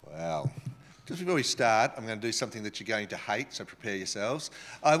Just before we start, I'm going to do something that you're going to hate, so prepare yourselves.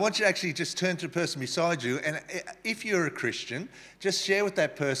 I want you to actually just turn to the person beside you, and if you're a Christian, just share with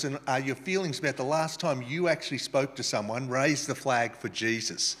that person your feelings about the last time you actually spoke to someone, raise the flag for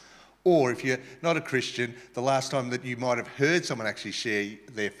Jesus. Or if you're not a Christian, the last time that you might have heard someone actually share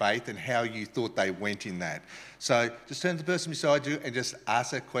their faith and how you thought they went in that. So just turn to the person beside you and just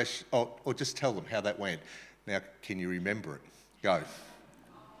ask that question, or just tell them how that went. Now, can you remember it? Go.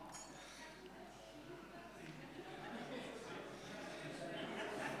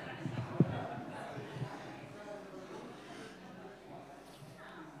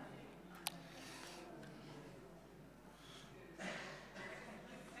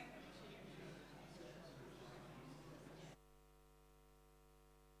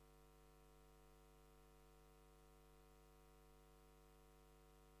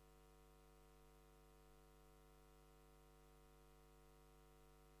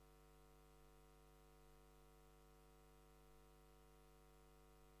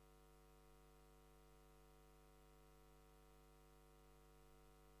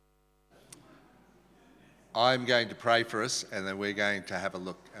 I'm going to pray for us, and then we're going to have a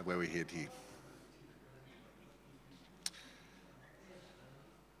look at where we head here.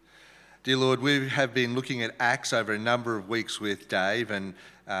 Dear Lord, we have been looking at Acts over a number of weeks with Dave, and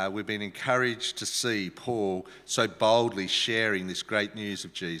we've been encouraged to see Paul so boldly sharing this great news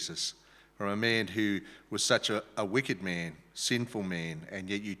of Jesus from a man who was such a wicked man, sinful man, and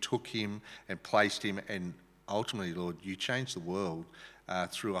yet you took him and placed him, and ultimately, Lord, you changed the world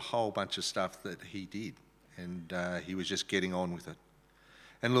through a whole bunch of stuff that he did. And he was just getting on with it.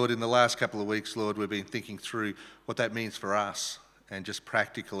 And Lord, in the last couple of weeks, Lord, we've been thinking through what that means for us and just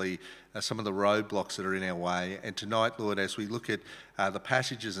practically some of the roadblocks that are in our way. And tonight, Lord, as we look at the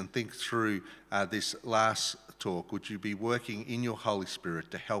passages and think through this last talk, would you be working in your Holy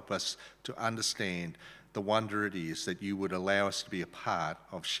Spirit to help us to understand the wonder it is that you would allow us to be a part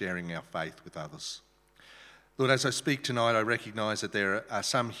of sharing our faith with others. Lord, as I speak tonight, I recognise that there are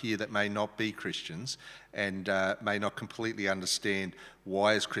some here that may not be Christians and may not completely understand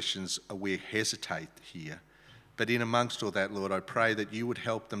why as Christians we hesitate here. But in amongst all that, Lord, I pray that you would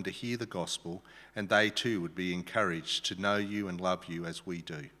help them to hear the gospel and they too would be encouraged to know you and love you as we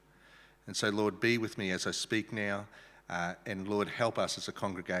do. And so, Lord, be with me as I speak now, and Lord, help us as a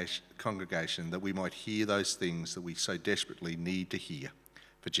congregation that we might hear those things that we so desperately need to hear.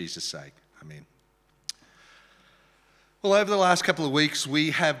 For Jesus' sake, amen. Well, over the last couple of weeks,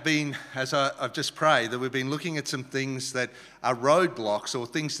 we have been, as I've just prayed, that we've been looking at some things that are roadblocks or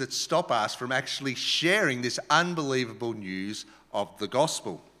things that stop us from actually sharing this unbelievable news of the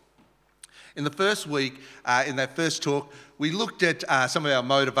gospel. In the first week, in that first talk, we looked at some of our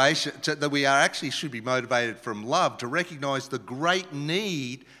motivation, that we should be motivated from love, to recognise the great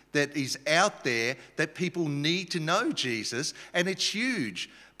need that is out there, that people need to know Jesus, and it's huge.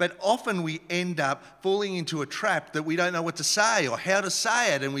 But often we end up falling into a trap that we don't know what to say or how to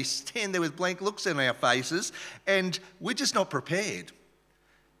say it, and we stand there with blank looks on our faces, and we're just not prepared.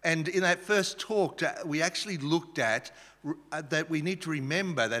 And in that first talk, we actually looked at that we need to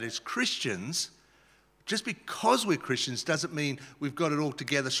remember that as Christians, just because we're Christians doesn't mean we've got it all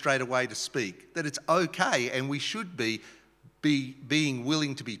together straight away to speak, that it's okay, and we should be being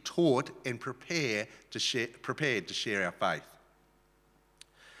willing to be taught and prepared to share our faith.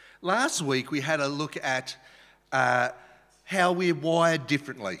 Last week, we had a look at how we're wired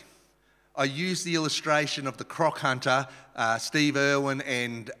differently. I used the illustration of the croc hunter, Steve Irwin,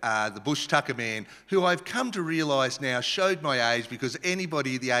 and the bush tucker man, who I've come to realise now showed my age, because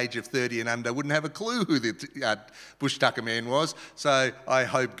anybody the age of 30 and under wouldn't have a clue who the bush tucker man was. So I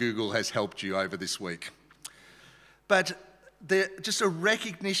hope Google has helped you over this week. But there's just a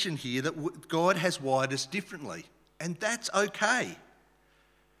recognition here that God has wired us differently, and that's okay.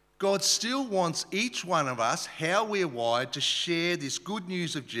 God still wants each one of us, how we're wired, to share this good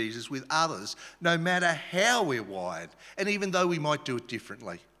news of Jesus with others, no matter how we're wired. And even though we might do it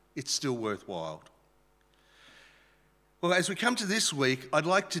differently, it's still worthwhile. Well, as we come to this week, I'd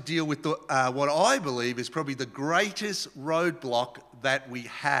like to deal with what I believe is probably the greatest roadblock that we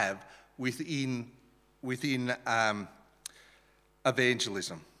have within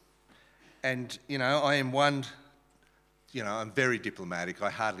evangelism. And, I am one... I'm very diplomatic. I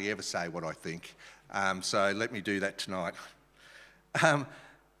hardly ever say what I think. So let me do that tonight.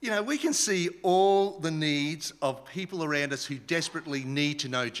 We can see all the needs of people around us who desperately need to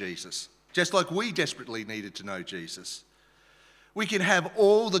know Jesus, just like we desperately needed to know Jesus. We can have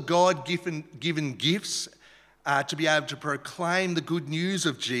all the God-given gifts to be able to proclaim the good news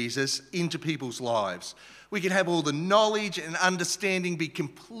of Jesus into people's lives. We can have all the knowledge and understanding, be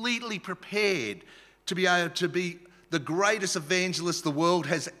completely prepared to be able to be the greatest evangelist the world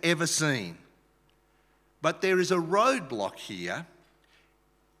has ever seen. But there is a roadblock here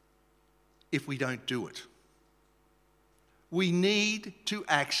if we don't do it. We need to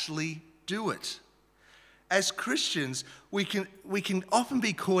actually do it. As Christians, we can often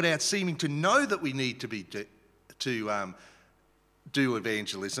be caught out seeming to know that we need to do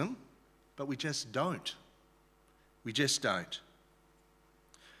evangelism, but we just don't. We just don't.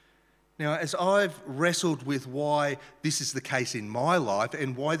 Now, as I've wrestled with why this is the case in my life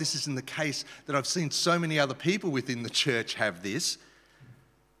and why this isn't the case that I've seen so many other people within the church have this,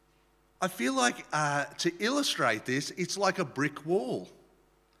 I feel like to illustrate this, it's like a brick wall.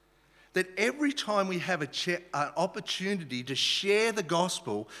 That every time we have an opportunity to share the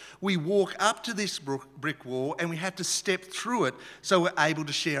gospel, we walk up to this brick wall and we have to step through it so we're able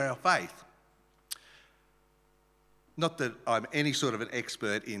to share our faith. Not that I'm any sort of an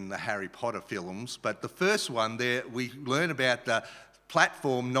expert in the Harry Potter films, but the first one there, we learn about the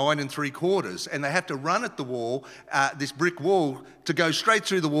platform 9 3/4, and they have to run at the wall, this brick wall, to go straight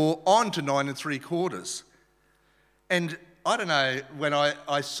through the wall onto 9 3/4. And I don't know, when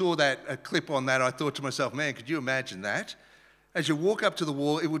I saw that clip on that, I thought to myself, man, could you imagine that? As you walk up to the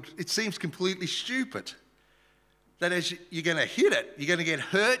wall, it seems completely stupid. That as you're going to hit it, you're going to get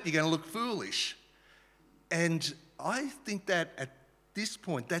hurt, you're going to look foolish. And I think that at this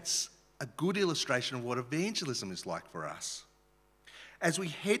point, that's a good illustration of what evangelism is like for us. As we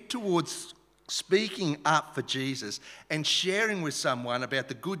head towards speaking up for Jesus and sharing with someone about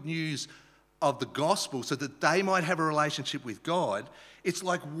the good news of the gospel so that they might have a relationship with God, it's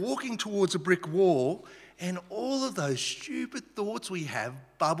like walking towards a brick wall and all of those stupid thoughts we have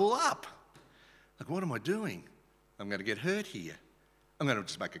bubble up. Like, what am I doing? I'm going to get hurt here. I'm going to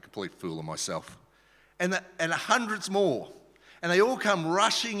just make a complete fool of myself. And hundreds more. And they all come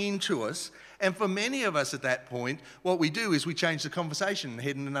rushing into us. And for many of us at that point, what we do is we change the conversation and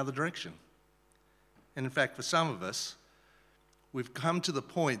head in another direction. And in fact, for some of us, we've come to the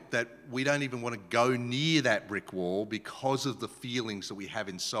point that we don't even want to go near that brick wall because of the feelings that we have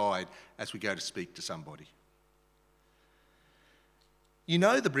inside as we go to speak to somebody. You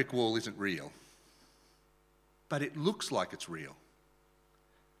know the brick wall isn't real, but it looks like it's real.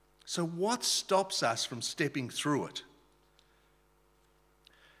 So what stops us from stepping through it?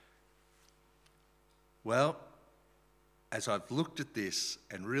 Well, as I've looked at this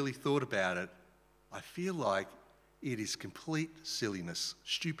and really thought about it, I feel like it is complete silliness,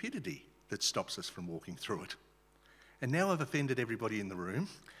 stupidity that stops us from walking through it. And now I've offended everybody in the room.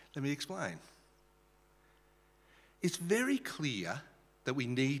 Let me explain. It's very clear that we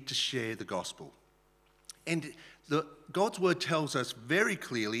need to share the gospel. And God's word tells us very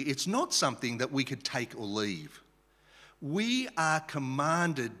clearly it's not something that we could take or leave. We are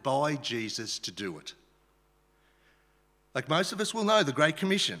commanded by Jesus to do it. Like most of us will know, the Great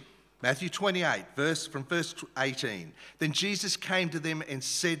Commission, Matthew 28, from verse 18. Then Jesus came to them and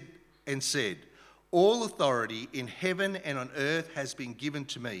said, "All authority in heaven and on earth has been given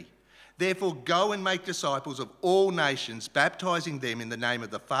to me. Therefore go and make disciples of all nations, baptizing them in the name of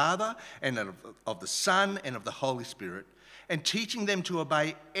the Father and of the Son and of the Holy Spirit, and teaching them to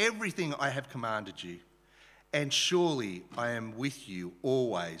obey everything I have commanded you. And surely I am with you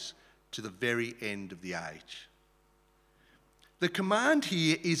always to the very end of the age." The command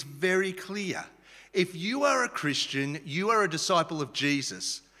here is very clear. If you are a Christian, you are a disciple of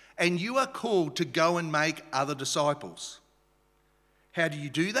Jesus, and you are called to go and make other disciples. How do you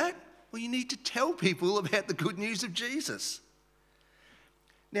do that? Well, you need to tell people about the good news of Jesus.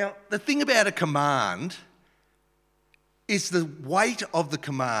 Now, the thing about a command is the weight of the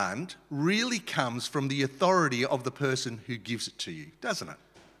command really comes from the authority of the person who gives it to you, doesn't it?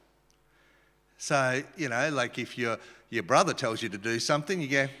 So, like if your brother tells you to do something, you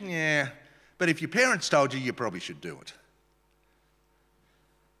go, yeah. But if your parents told you, you probably should do it.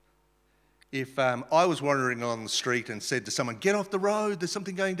 If I was wandering along the street and said to someone, "Get off the road, there's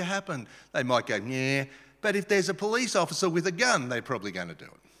something going to happen," they might go, yeah. But if there's a police officer with a gun, they're probably going to do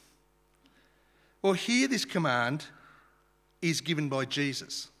it. Well, here this command is given by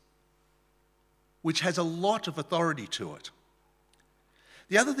Jesus, which has a lot of authority to it.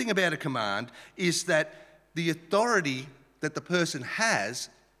 The other thing about a command is that the authority that the person has,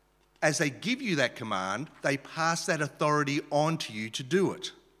 as they give you that command, they pass that authority on to you to do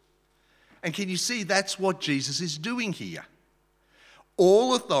it. And can you see that's what Jesus is doing here?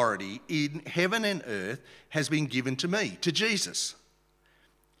 All authority in heaven and earth has been given to me, to Jesus.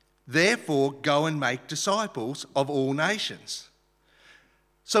 Therefore, go and make disciples of all nations.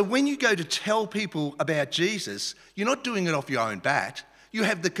 So when you go to tell people about Jesus, you're not doing it off your own bat. You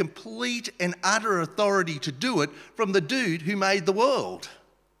have the complete and utter authority to do it from the dude who made the world.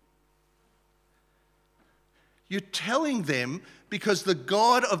 You're telling them because the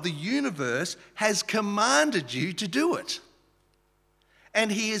God of the universe has commanded you to do it.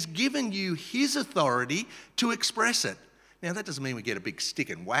 And he has given you his authority to express it. Now, that doesn't mean we get a big stick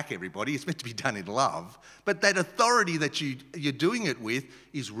and whack everybody. It's meant to be done in love. But that authority that you're doing it with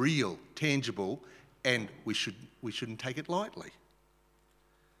is real, tangible, and we shouldn't take it lightly.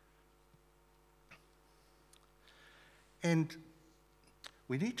 And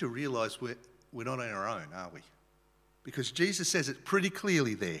we need to realise we're not on our own, are we? Because Jesus says it pretty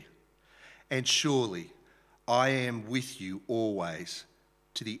clearly there. And surely I am with you always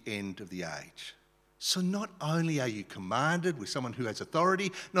to the end of the age. So not only are you commanded with someone who has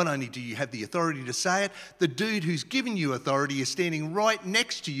authority, not only do you have the authority to say it, the dude who's given you authority is standing right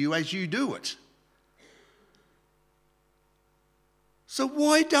next to you as you do it. So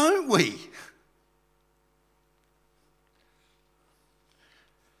why don't we?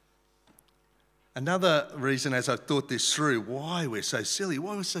 Another reason, as I thought this through, why we're so silly,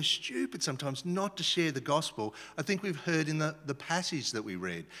 why we're so stupid sometimes not to share the gospel, I think we've heard in the passage that we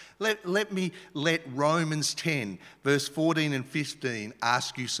read. Let me let Romans 10, verse 14 and 15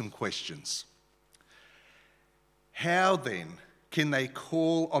 ask you some questions. How then can they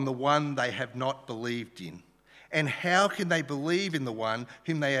call on the one they have not believed in? And how can they believe in the one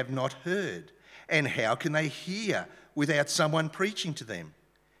whom they have not heard? And how can they hear without someone preaching to them?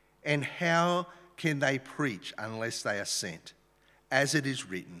 And how can they preach unless they are sent? As it is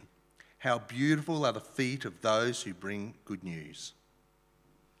written, how beautiful are the feet of those who bring good news.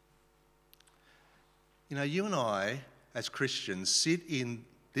 You know, you and I, as Christians, sit in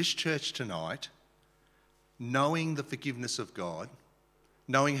this church tonight knowing the forgiveness of God,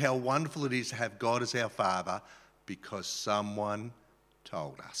 knowing how wonderful it is to have God as our Father because someone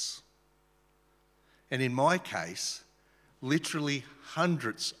told us. And in my case, literally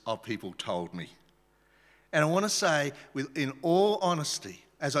hundreds of people told me. And I want to say, in all honesty,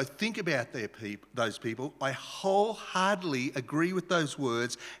 as I think about those people, I wholeheartedly agree with those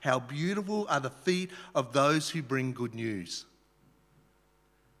words, how beautiful are the feet of those who bring good news.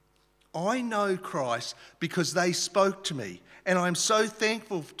 I know Christ because they spoke to me, and I'm so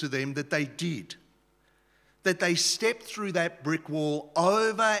thankful to them that they did. That they stepped through that brick wall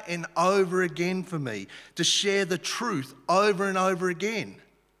over and over again for me to share the truth over and over again.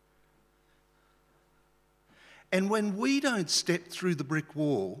 And when we don't step through the brick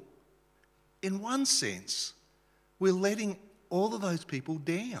wall, in one sense, we're letting all of those people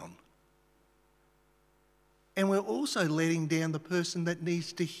down. And we're also letting down the person that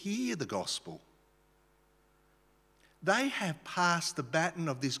needs to hear the gospel. They have passed the baton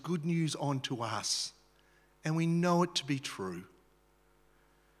of this good news on to us, and we know it to be true.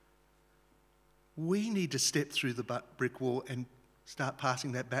 We need to step through the brick wall and start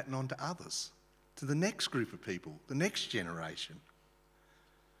passing that baton on to others, to the next group of people, the next generation.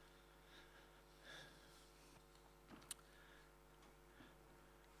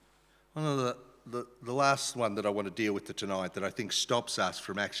 One of the last one that I want to deal with tonight that I think stops us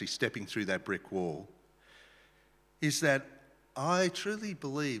from actually stepping through that brick wall is that I truly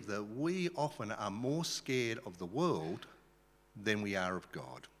believe that we often are more scared of the world than we are of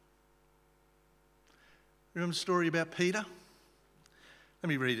God. Remember the story about Peter? Let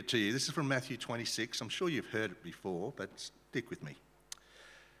me read it to you. This is from Matthew 26. I'm sure you've heard it before, but stick with me.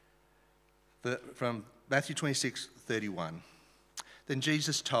 From Matthew 26:31. Then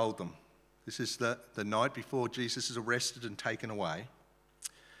Jesus told them, this is the night before Jesus is arrested and taken away.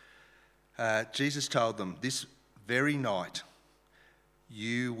 Jesus told them, this very night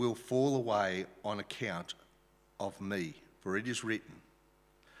you will fall away on account of me, for it is written,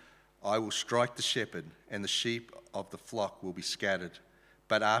 I will strike the shepherd, and the sheep of the flock will be scattered.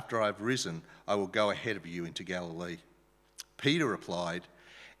 But after I've risen, I will go ahead of you into Galilee. Peter replied,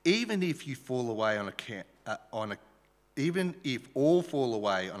 even if you fall away even if all fall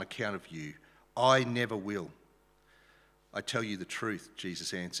away on account of you, I never will. I tell you the truth,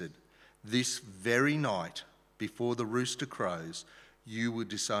 Jesus answered. This very night, before the rooster crows, you will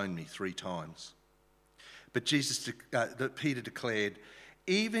disown me 3 times. But Peter declared,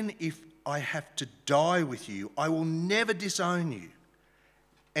 even if I have to die with you, I will never disown you.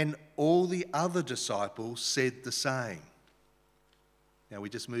 And all the other disciples said the same. Now we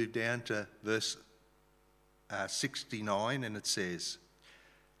just moved down to verse 69, and it says,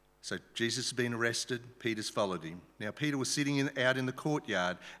 so Jesus has been arrested, Peter's followed him. Now Peter was sitting out in the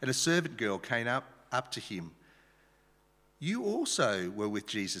courtyard, and a servant girl came up to him. "You also were with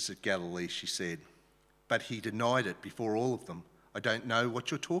Jesus at Galilee," she said. But he denied it before all of them. "I don't know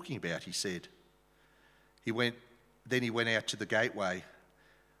what you're talking about," he said. Then he went out to the gateway,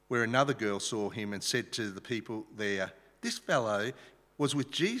 where another girl saw him and said to the people there, "This fellow was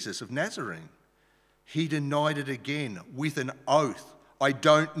with Jesus of Nazareth." He denied it again with an oath, "I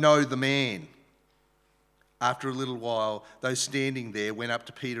don't know the man." After a little while, those standing there went up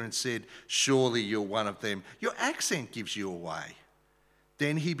to Peter and said, "Surely you're one of them. Your accent gives you away."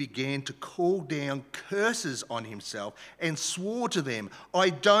 Then he began to call down curses on himself and swore to them, "I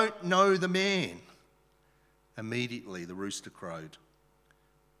don't know the man." Immediately the rooster crowed.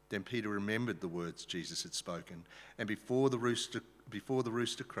 Then Peter remembered the words Jesus had spoken, and before the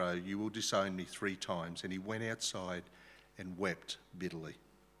rooster crowed, "You will disown me 3 times." And he went outside and wept bitterly.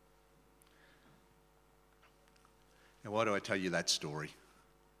 Now, why do I tell you that story?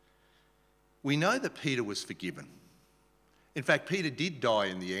 We know that Peter was forgiven. In fact, Peter did die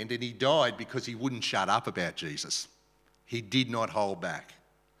in the end, and he died because he wouldn't shut up about Jesus. He did not hold back.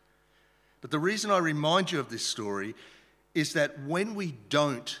 But the reason I remind you of this story is that when we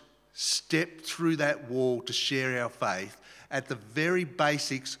don't step through that wall to share our faith, at the very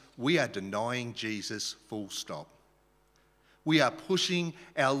basics, we are denying Jesus, full stop. We are pushing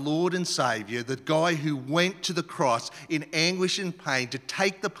our Lord and Saviour, the guy who went to the cross in anguish and pain to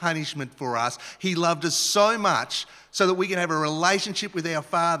take the punishment for us. He loved us so much so that we can have a relationship with our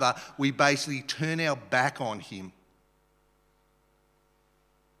Father. We basically turn our back on him,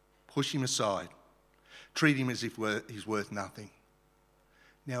 push him aside, treat him as if he's worth nothing.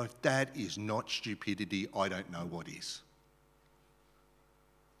 Now, if that is not stupidity, I don't know what is.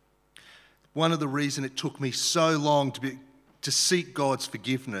 One of the reasons it took me so long to seek God's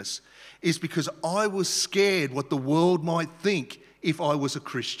forgiveness is because I was scared what the world might think if I was a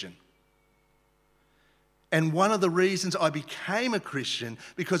Christian. And one of the reasons I became a Christian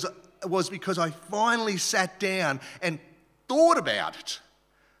was because I finally sat down and thought about it.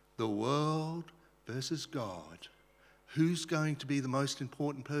 The world versus God. Who's going to be the most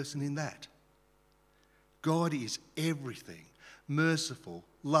important person in that? God is everything. Merciful,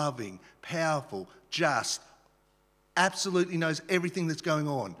 loving, powerful, just, absolutely knows everything that's going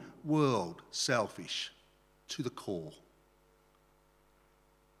on. World, selfish, to the core.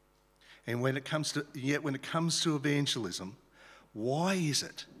 And when it comes to evangelism, why is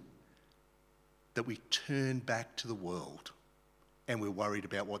it that we turn back to the world and we're worried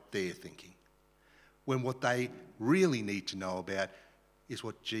about what they're thinking, when what they really need to know about is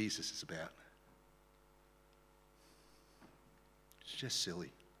what Jesus is about? It's just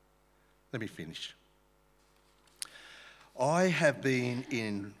silly. Let me finish. I have been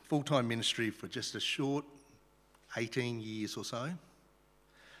in full-time ministry for just a short 18 years or so.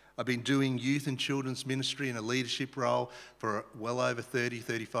 I've been doing youth and children's ministry in a leadership role for well over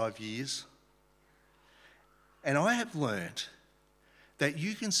 35 years. And I have learnt that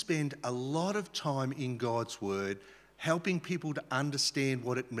you can spend a lot of time in God's Word helping people to understand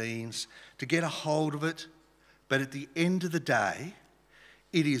what it means, to get a hold of it, but at the end of the day,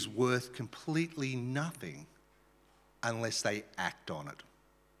 it is worth completely nothing unless they act on it.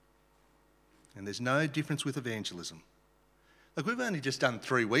 And there's no difference with evangelism. Look, we've only just done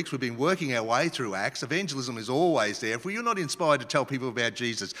 3 weeks. We've been working our way through Acts. Evangelism is always there. If you're not inspired to tell people about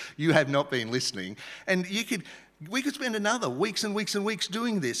Jesus, you have not been listening. And we could spend another weeks and weeks and weeks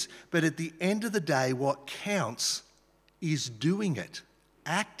doing this. But at the end of the day, what counts is doing it,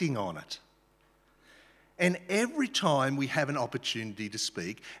 acting on it. And every time we have an opportunity to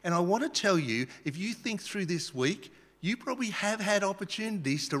speak, and I want to tell you, if you think through this week, you probably have had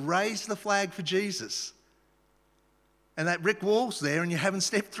opportunities to raise the flag for Jesus. And that brick wall's there and you haven't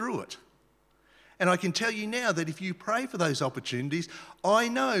stepped through it. And I can tell you now that if you pray for those opportunities, I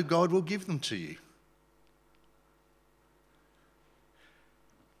know God will give them to you.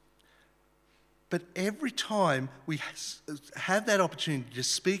 But every time we have that opportunity to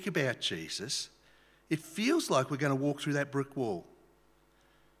speak about Jesus, it feels like we're going to walk through that brick wall.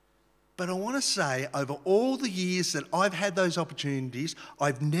 But I want to say, over all the years that I've had those opportunities,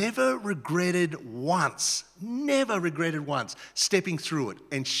 I've never regretted once stepping through it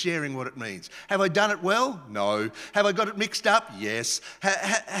and sharing what it means. Have I done it well? No. Have I got it mixed up? Yes.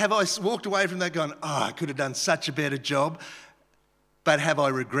 Have I walked away from that going, I could have done such a better job? But have I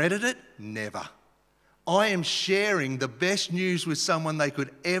regretted it? Never. I am sharing the best news with someone they could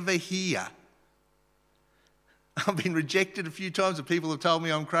ever hear. I've been rejected a few times and people have told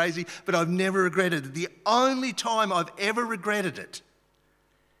me I'm crazy, but I've never regretted it. The only time I've ever regretted it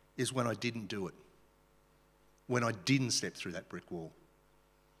is when I didn't do it, when I didn't step through that brick wall.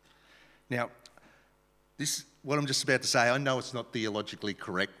 Now, what I'm just about to say, I know it's not theologically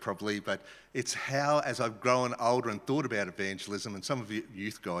correct probably, but it's how, as I've grown older and thought about evangelism, and some of you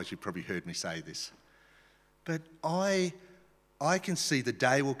youth guys, you've probably heard me say this, but I can see the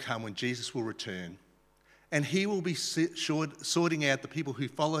day will come when Jesus will return, and he will be sorting out the people who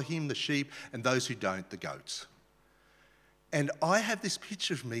follow him, the sheep, and those who don't, the goats. And I have this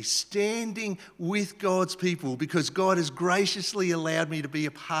picture of me standing with God's people because God has graciously allowed me to be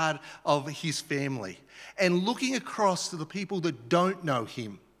a part of his family, and looking across to the people that don't know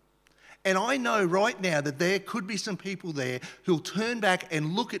him. And I know right now that there could be some people there who'll turn back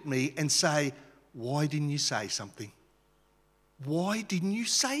and look at me and say, "Why didn't you say something? Why didn't you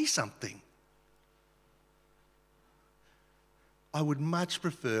say something?" I would much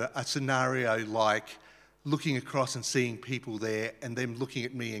prefer a scenario like looking across and seeing people there and them looking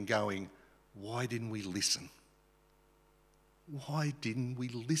at me and going, "Why didn't we listen? Why didn't we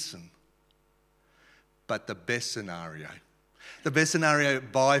listen?" But the best scenario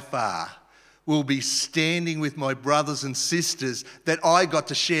by far, will be standing with my brothers and sisters that I got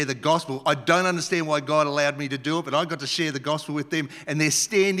to share the gospel. I don't understand why God allowed me to do it, but I got to share the gospel with them, and they're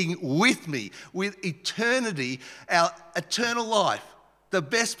standing with me, with eternity, our eternal life, the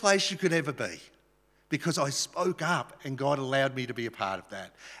best place you could ever be, because I spoke up and God allowed me to be a part of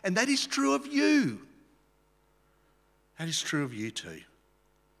that. And that is true of you. That is true of you too.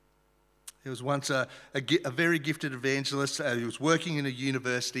 There was once a very gifted evangelist who was working in a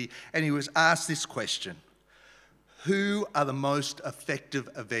university, and he was asked this question: who are the most effective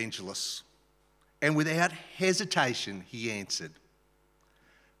evangelists? And without hesitation, he answered,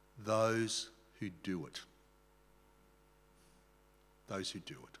 those who do it. Those who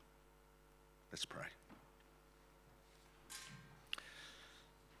do it. Let's pray.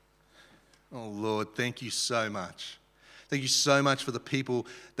 Oh Lord, thank you so much. Thank you so much for the people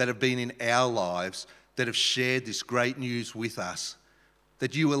that have been in our lives that have shared this great news with us,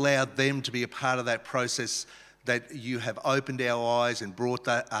 that you allowed them to be a part of that process, that you have opened our eyes and brought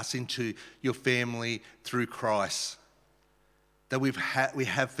us into your family through Christ, that we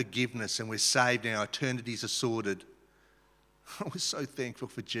have forgiveness and we're saved and our eternities are sorted. We're so thankful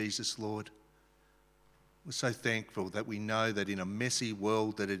for Jesus, Lord. We're so thankful that we know that in a messy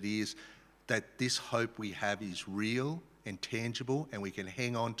world that it is, that this hope we have is real and tangible, and we can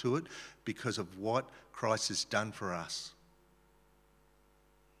hang on to it because of what Christ has done for us.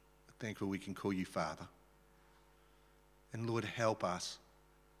 We're thankful we can call you Father. And Lord, help us,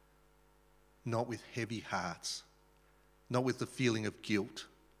 not with heavy hearts, not with the feeling of guilt,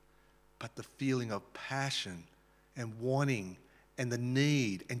 but the feeling of passion and wanting and the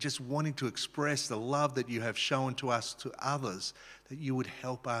need and just wanting to express the love that you have shown to us to others, that you would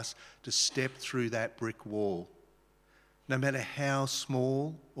help us to step through that brick wall, no matter how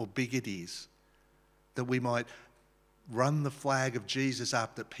small or big it is, that we might run the flag of Jesus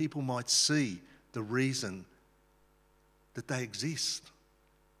up, that people might see the reason that they exist,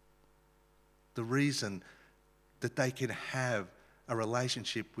 the reason that they can have a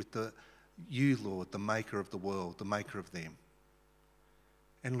relationship with you, Lord, the maker of the world, the maker of them.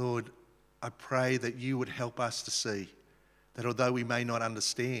 And Lord, I pray that you would help us to see that although we may not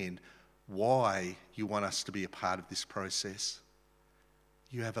understand why you want us to be a part of this process,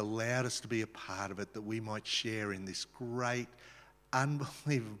 you have allowed us to be a part of it, that we might share in this great,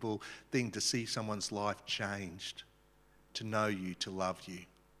 unbelievable thing to see someone's life changed, to know you, to love you,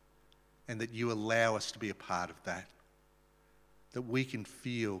 and that you allow us to be a part of that, that we can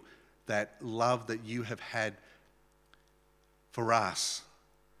feel that love that you have had for us,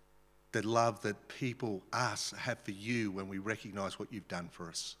 that love that people, us, have for you when we recognise what you've done for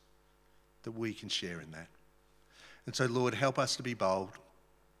us, that we can share in that. And so, Lord, help us to be bold,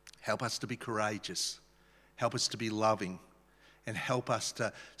 help us to be courageous, help us to be loving, and help us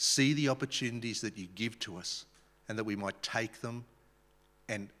to see the opportunities that you give to us, and that we might take them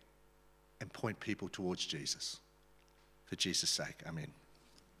and point people towards Jesus. For Jesus' sake, amen.